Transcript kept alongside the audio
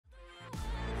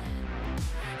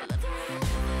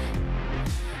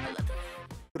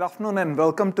Good afternoon and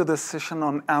welcome to this session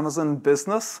on Amazon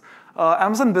Business.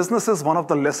 Amazon Business is one of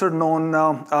the lesser known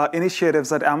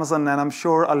initiatives at Amazon, and I'm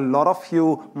sure a lot of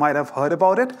you might have heard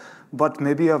about it, but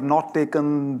maybe you have not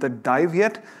taken the dive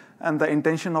yet. And the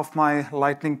intention of my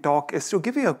lightning talk is to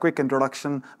give you a quick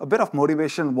introduction, a bit of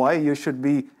motivation why you should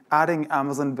be adding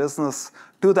Amazon Business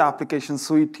to the application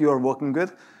suite you are working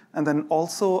with, and then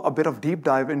also a bit of deep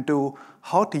dive into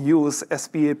how to use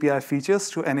SP API features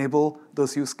to enable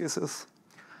those use cases.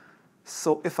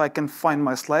 So if I can find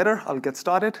my slider, I'll get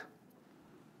started.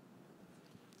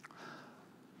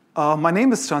 My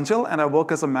name is Chanchal, and I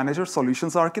work as a manager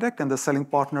solutions architect in the selling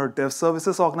partner dev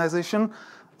services organization.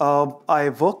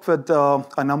 I work with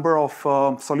a number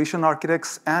of solution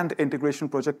architects and integration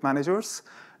project managers,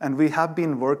 and we have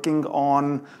been working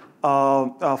on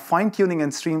fine-tuning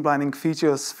and streamlining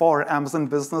features for Amazon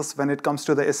Business when it comes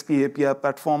to the SP API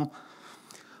platform.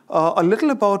 A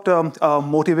little about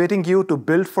motivating you to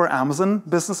build for Amazon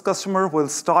Business customer. We'll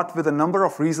start with a number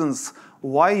of reasons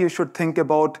why you should think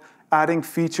about adding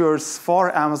features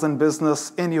for Amazon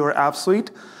Business in your app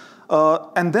suite.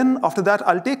 And then after that,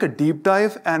 I'll take a deep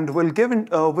dive, and we'll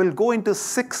go into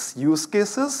 6 use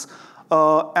cases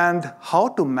and how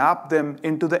to map them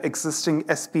into the existing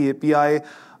SP API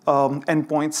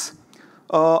endpoints.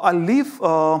 I'll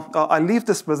leave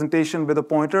this presentation with a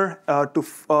pointer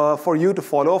for you to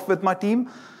follow up with my team.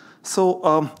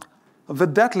 So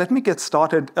with that, let me get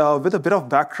started with a bit of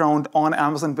background on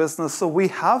Amazon Business. So we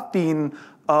have been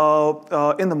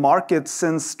in the market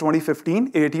since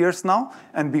 2015, 8 years now.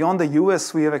 And beyond the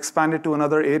US, we have expanded to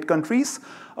another 8 countries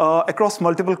across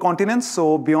multiple continents.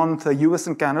 So beyond the US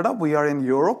and Canada, we are in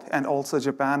Europe and also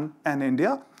Japan and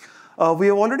India. We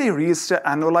have already reached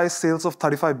annualized sales of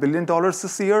 $35 billion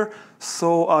this year.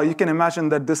 So you can imagine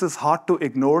that this is hard to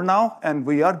ignore now. And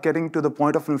we are getting to the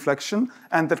point of inflection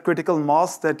and that critical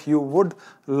mass that you would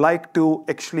like to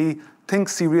actually think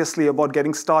seriously about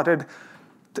getting started.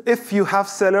 If you have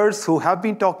sellers who have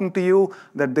been talking to you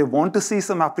that they want to see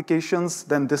some applications,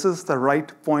 then this is the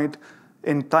right point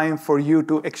in time for you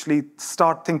to actually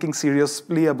start thinking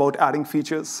seriously about adding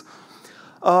features.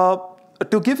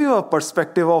 To give you a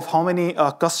perspective of how many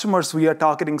customers we are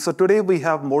targeting, so today we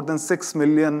have more than 6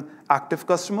 million active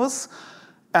customers.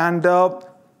 And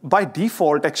by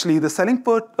default, actually, the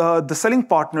selling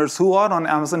partners who are on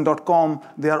Amazon.com,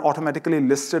 they are automatically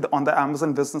listed on the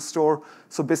Amazon Business Store.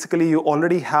 So basically, you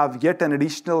already have yet an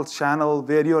additional channel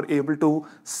where you're able to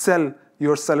sell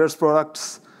your sellers'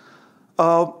 products.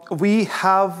 We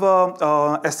have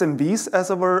SMBs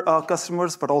as our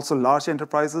customers, but also large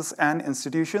enterprises and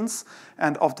institutions.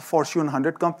 And of the Fortune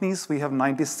 100 companies, we have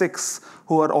 96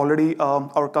 who are already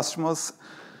our customers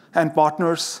and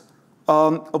partners.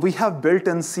 We have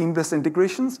built-in seamless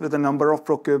integrations with a number of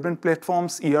procurement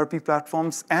platforms, ERP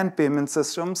platforms, and payment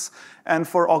systems. And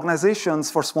for organizations,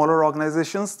 for smaller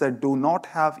organizations that do not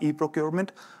have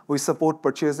e-procurement, we support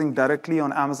purchasing directly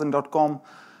on Amazon.com.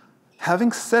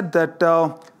 Having said that,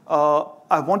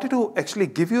 I wanted to actually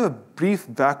give you a brief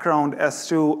background as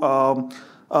to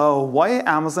why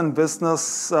Amazon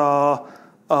Business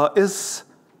is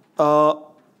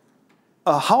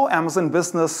how Amazon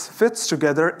Business fits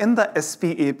together in the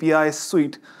SP API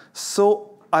suite.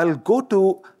 So I'll go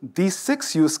to these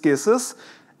 6 use cases,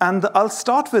 and I'll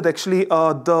start with actually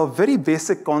the very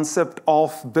basic concept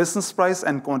of business price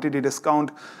and quantity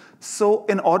discount. So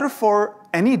in order for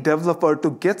any developer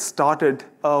to get started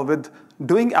with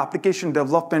doing application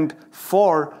development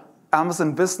for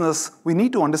Amazon Business, we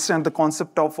need to understand the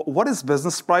concept of what is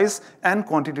business price and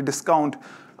quantity discount.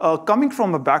 Coming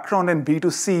from a background in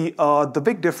B2C, the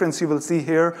big difference you will see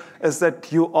here is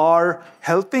that you are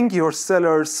helping your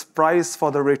sellers price for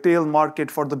the retail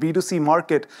market, for the B2C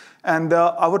market. And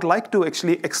I would like to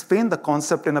actually explain the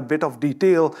concept in a bit of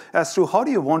detail as to how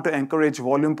do you want to encourage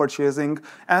volume purchasing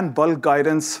and bulk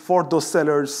guidance for those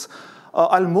sellers.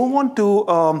 I'll move on to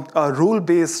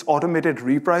rule-based automated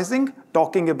repricing,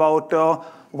 talking about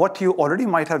what you already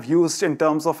might have used in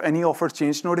terms of any offer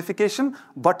change notification,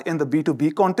 but in the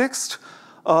B2B context.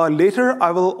 Later,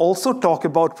 I will also talk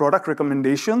about product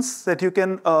recommendations that you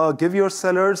can give your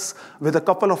sellers with a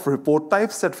couple of report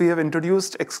types that we have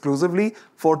introduced exclusively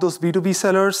for those B2B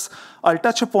sellers. I'll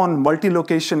touch upon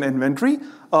multi-location inventory,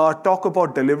 talk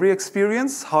about delivery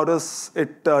experience. How does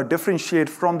it differentiate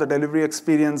from the delivery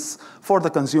experience for the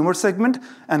consumer segment?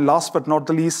 And last but not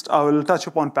the least, I will touch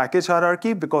upon package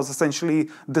hierarchy, because essentially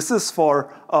this is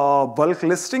for bulk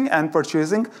listing and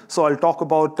purchasing. So I'll talk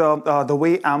about the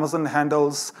way Amazon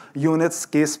handles units,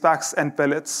 case packs, and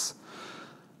pellets.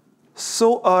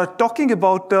 So talking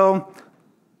about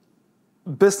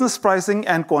business pricing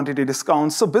and quantity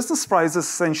discounts. So business price is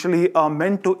essentially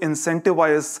meant to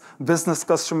incentivize business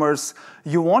customers.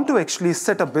 You want to actually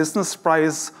set a business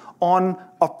price on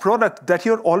a product that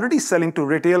you're already selling to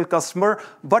retail customer,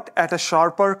 but at a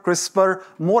sharper, crisper,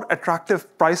 more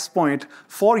attractive price point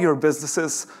for your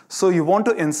businesses. So you want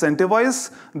to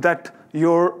incentivize that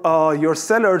your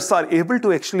sellers are able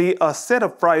to actually set a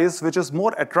price which is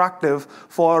more attractive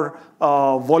for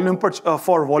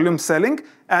volume selling,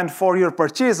 and for your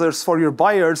purchasers, for your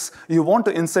buyers, you want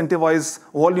to incentivize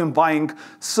volume buying.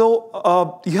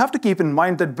 So you have to keep in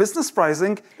mind that business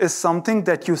pricing is something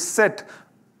that you set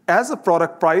as a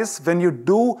product price when you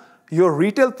do your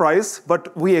retail price,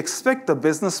 but we expect the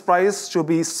business price to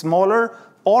be smaller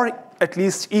or at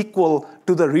least equal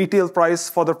to the retail price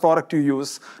for the product you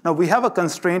use. Now, we have a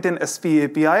constraint in SP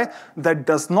API that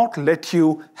does not let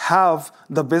you have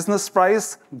the business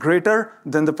price greater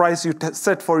than the price you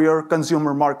set for your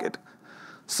consumer market.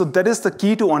 So that is the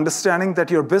key to understanding that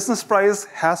your business price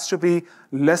has to be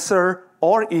lesser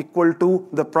or equal to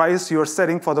the price you're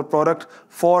setting for the product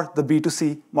for the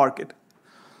B2C market.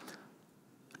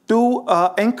 To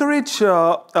encourage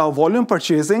volume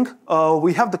purchasing,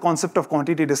 we have the concept of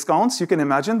quantity discounts. You can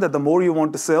imagine that the more you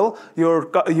want to sell,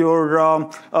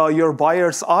 your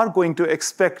buyers are going to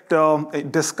expect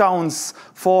discounts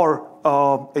for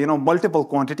multiple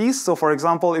quantities. So for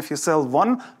example, if you sell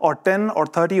 1 or 10 or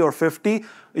 30 or 50,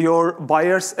 your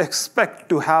buyers expect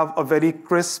to have a very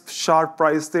crisp, sharp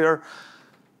price there.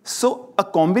 So a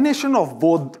combination of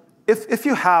both, if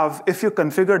you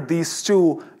configure these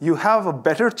two, you have a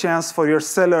better chance for your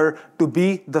seller to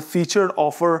be the featured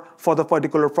offer for the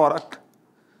particular product.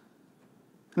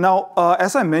 Now,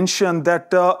 as I mentioned, that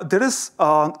there is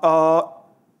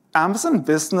Amazon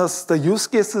Business, the use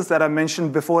cases that I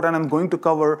mentioned before and I'm going to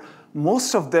cover,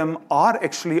 most of them are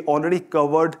actually already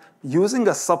covered using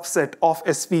a subset of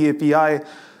SP API.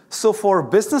 So for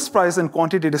business price and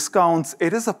quantity discounts,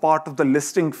 it is a part of the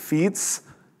listing feeds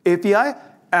API.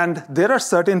 And there are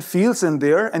certain fields in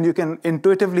there, and you can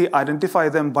intuitively identify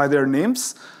them by their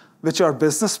names, which are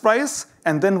business price.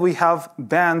 And then we have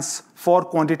bands for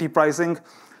quantity pricing.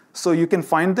 So you can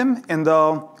find them in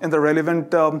the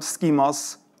relevant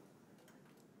schemas.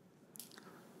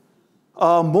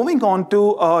 Moving on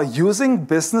to using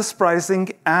business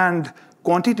pricing and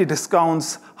quantity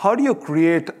discounts, how do you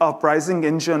create a pricing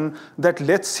engine that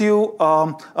lets you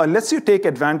take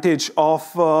advantage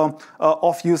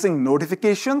of using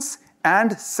notifications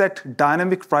and set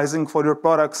dynamic pricing for your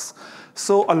products?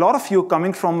 So a lot of you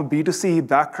coming from a B2C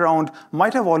background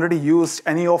might have already used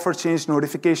any offer change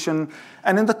notification.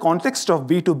 And in the context of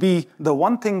B2B, the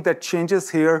one thing that changes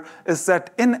here is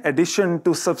that in addition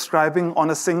to subscribing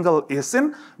on a single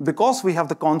ASIN, because we have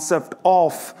the concept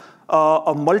of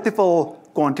multiple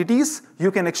quantities,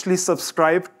 you can actually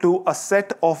subscribe to a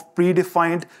set of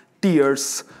predefined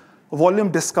tiers, volume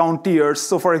discount tiers.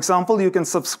 So for example, you can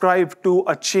subscribe to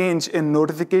a change in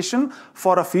notification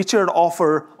for a featured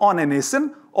offer on an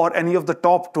ASIN or any of the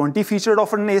top 20 featured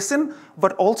offer in ASIN,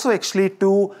 but also actually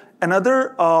to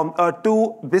another,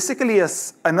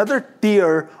 another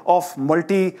tier of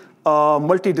multi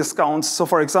discounts. So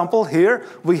for example, here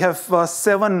we have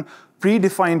 7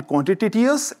 predefined quantity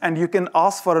tiers, and you can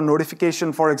ask for a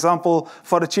notification, for example,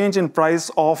 for a change in price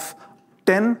of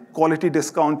 10 quality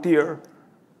discount tier.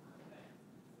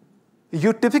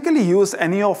 You typically use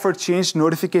any offer change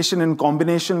notification in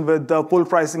combination with the pull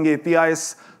pricing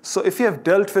APIs. So if you have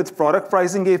dealt with product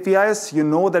pricing APIs, you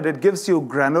know that it gives you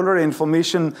granular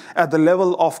information at the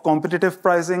level of competitive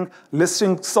pricing,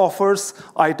 listings offers,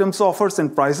 items offers,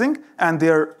 and pricing, and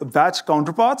their batch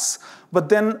counterparts. But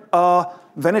then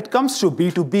when it comes to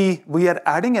B2B, we are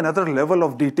adding another level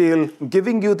of detail,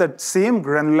 giving you that same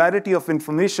granularity of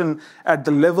information at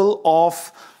the level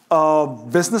of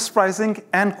business pricing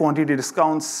and quantity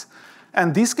discounts.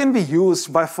 And these can be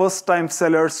used by first-time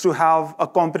sellers to have a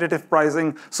competitive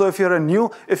pricing. So if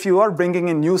you are bringing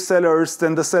in new sellers,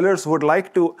 then the sellers would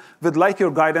like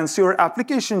your guidance. Your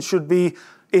application should be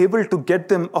able to get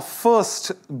them a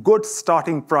first good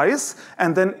starting price.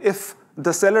 And then if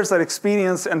the sellers are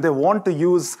experienced and they want to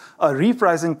use a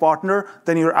repricing partner,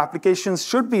 then your applications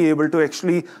should be able to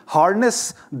actually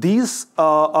harness these,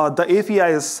 the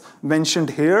APIs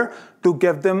mentioned here to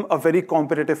give them a very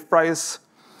competitive price.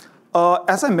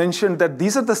 As I mentioned, that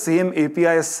these are the same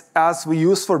APIs as we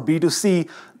use for B2C.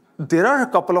 There are a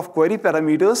couple of query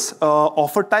parameters,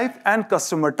 offer type and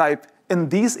customer type in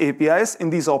these APIs, in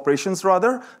these operations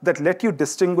rather, that let you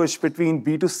distinguish between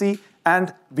B2C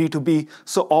and B2B.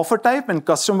 So offer type and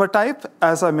customer type,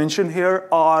 as I mentioned here,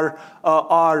 are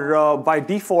by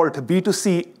default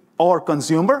B2C or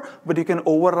consumer, but you can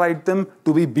override them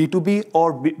to be B2B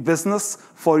or business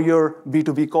for your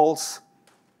B2B calls.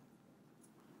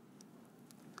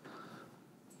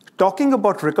 Talking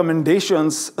about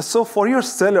recommendations, so for your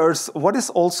sellers, what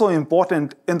is also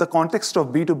important in the context of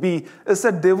B2B is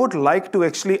that they would like to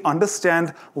actually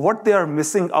understand what they are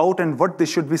missing out and what they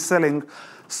should be selling.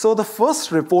 So the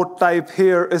first report type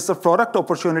here is the product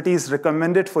opportunities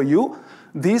recommended for you.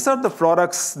 These are the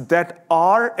products that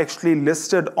are actually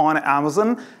listed on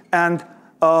Amazon, and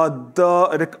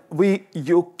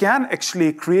you can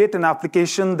actually create an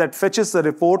application that fetches the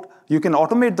report. You can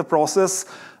automate the process,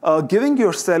 giving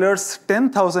your sellers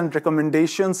 10,000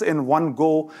 recommendations in one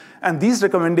go. And these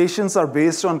recommendations are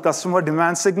based on customer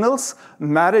demand signals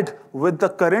married with the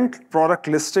current product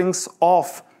listings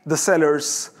of the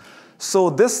sellers.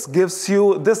 So this gives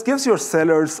your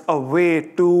sellers a way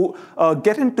to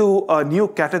get into new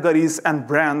categories and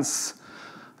brands.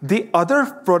 The other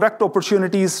product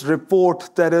opportunities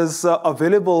report that is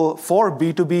available for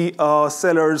B2B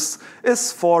sellers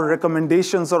is for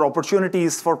recommendations or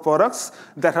opportunities for products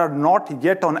that are not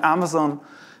yet on Amazon.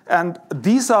 And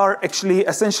these are actually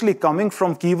essentially coming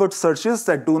from keyword searches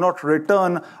that do not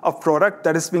return a product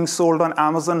that is being sold on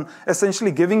Amazon, essentially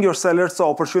giving your sellers the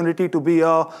opportunity to be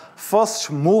a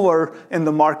first mover in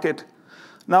the market.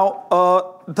 Now,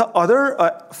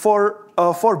 for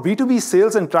B2B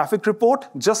sales and traffic report,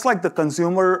 just like the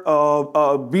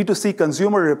B2C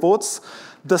consumer reports,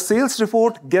 the sales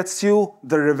report gets you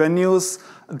the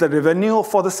revenue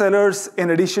for the sellers,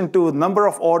 in addition to number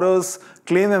of orders,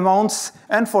 claim amounts,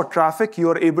 and for traffic, you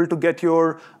are able to get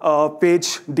your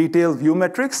page detail view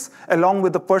metrics, along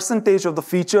with the percentage of the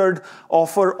featured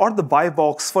offer or the buy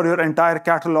box for your entire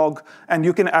catalog, and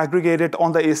you can aggregate it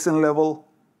on the ASIN level.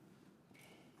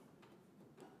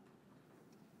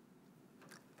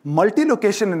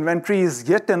 Multi-location inventory is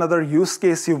yet another use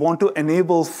case you want to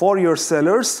enable for your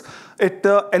sellers. It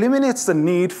eliminates the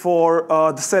need for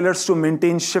the sellers to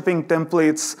maintain shipping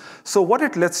templates. So what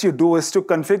it lets you do is to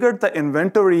configure the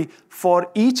inventory for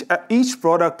each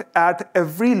product at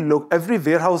every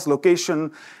warehouse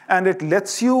location, and it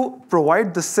lets you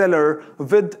provide the seller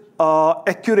with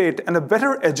accurate and a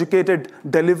better educated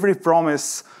delivery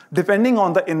promise, depending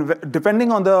on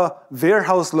the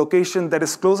warehouse location that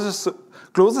is closest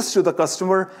to the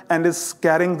customer and is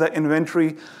carrying the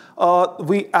inventory.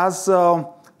 One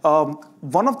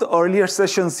of the earlier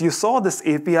sessions, you saw this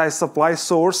API supply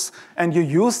source, and you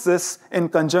use this in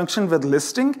conjunction with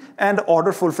listing and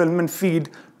order fulfillment feed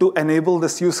to enable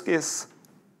this use case.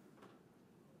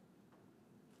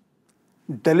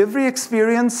 Delivery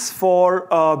experience for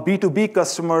B2B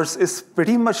customers is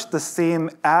pretty much the same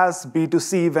as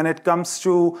B2C when it comes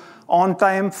to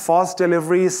on-time, fast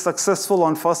deliveries, successful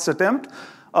on first attempt.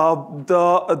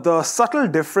 The subtle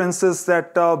difference is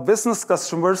that business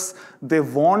customers, they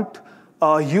want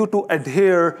you to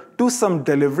adhere to some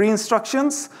delivery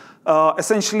instructions.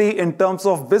 Essentially, in terms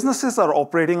of businesses are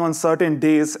operating on certain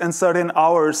days and certain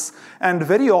hours, and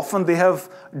very often they have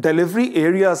delivery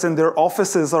areas in their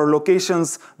offices or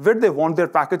locations where they want their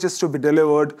packages to be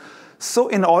delivered. So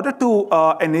in order to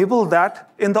enable that,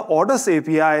 in the Orders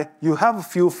API, you have a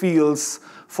few fields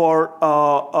for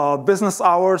business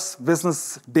hours,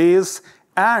 business days,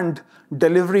 and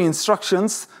delivery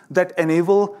instructions that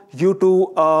enable you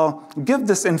to give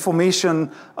this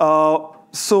information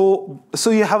so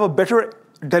you have a better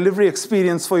delivery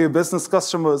experience for your business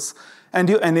customers. And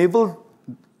you enable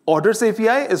Orders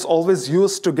API is always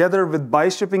used together with Buy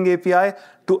Shipping API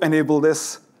to enable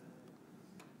this.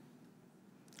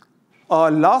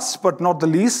 Last but not the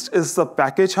least is the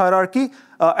package hierarchy.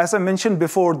 As I mentioned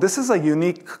before, this is a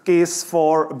unique case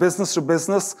for business to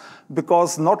business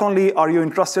because not only are you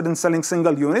interested in selling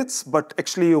single units, but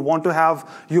actually you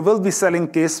will be selling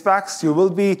case packs, you will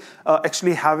be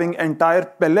actually having entire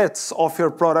pallets of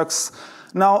your products.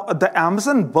 Now, the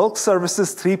Amazon Bulk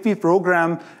Services 3P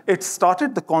program, it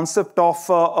started the concept of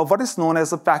what is known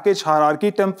as a package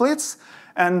hierarchy templates,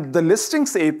 and the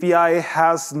Listings API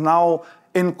has now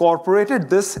incorporated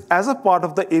this as a part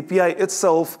of the API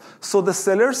itself, so the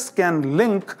sellers can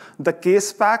link the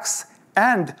case packs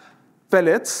and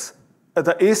pellets,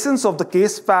 the ASINs of the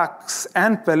case packs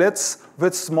and pellets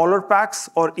with smaller packs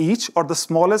or the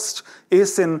smallest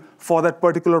ASIN for that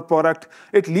particular product.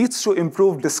 It leads to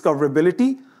improved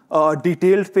discoverability,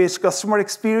 detailed page customer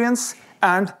experience,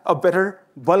 and a better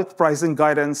bulk pricing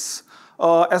guidance.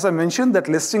 As I mentioned, that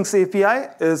Listings API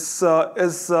has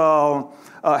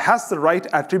the right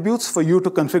attributes for you to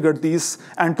configure these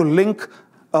and to link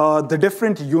the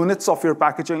different units of your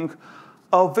packaging,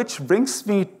 which brings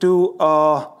me to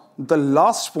the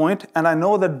last point, and I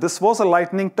know that this was a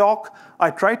lightning talk,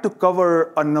 I tried to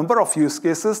cover a number of use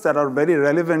cases that are very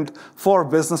relevant for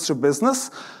business to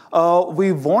business.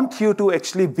 We want you to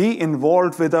actually be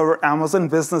involved with our Amazon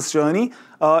business journey.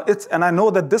 And I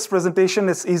know that this presentation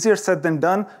is easier said than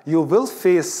done. You will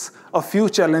face a few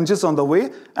challenges on the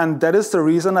way, and that is the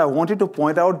reason I wanted to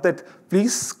point out that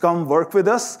please come work with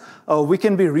us. We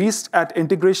can be reached at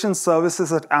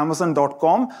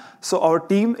integrationservices@amazon.com. So our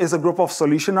team is a group of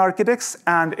solution architects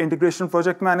and integration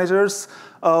project managers.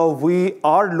 We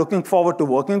are looking forward to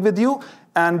working with you.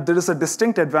 And there is a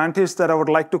distinct advantage that I would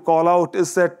like to call out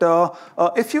is that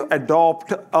if you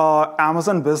adopt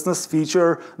Amazon Business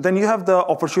feature, then you have the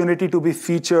opportunity to be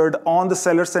featured on the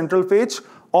Seller Central page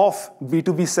of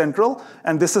B2B Central.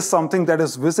 And this is something that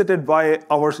is visited by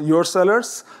your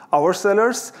sellers, our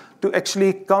sellers, to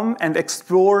actually come and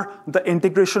explore the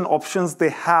integration options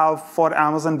they have for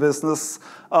Amazon Business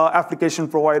application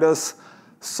providers.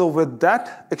 So with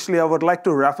that, actually, I would like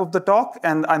to wrap up the talk.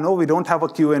 And I know we don't have a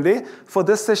Q&A for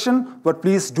this session, but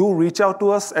please do reach out to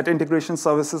us at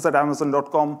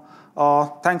integrationservices@amazon.com.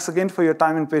 Thanks again for your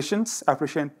time and patience.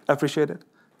 Appreciate it.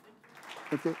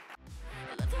 Thank you.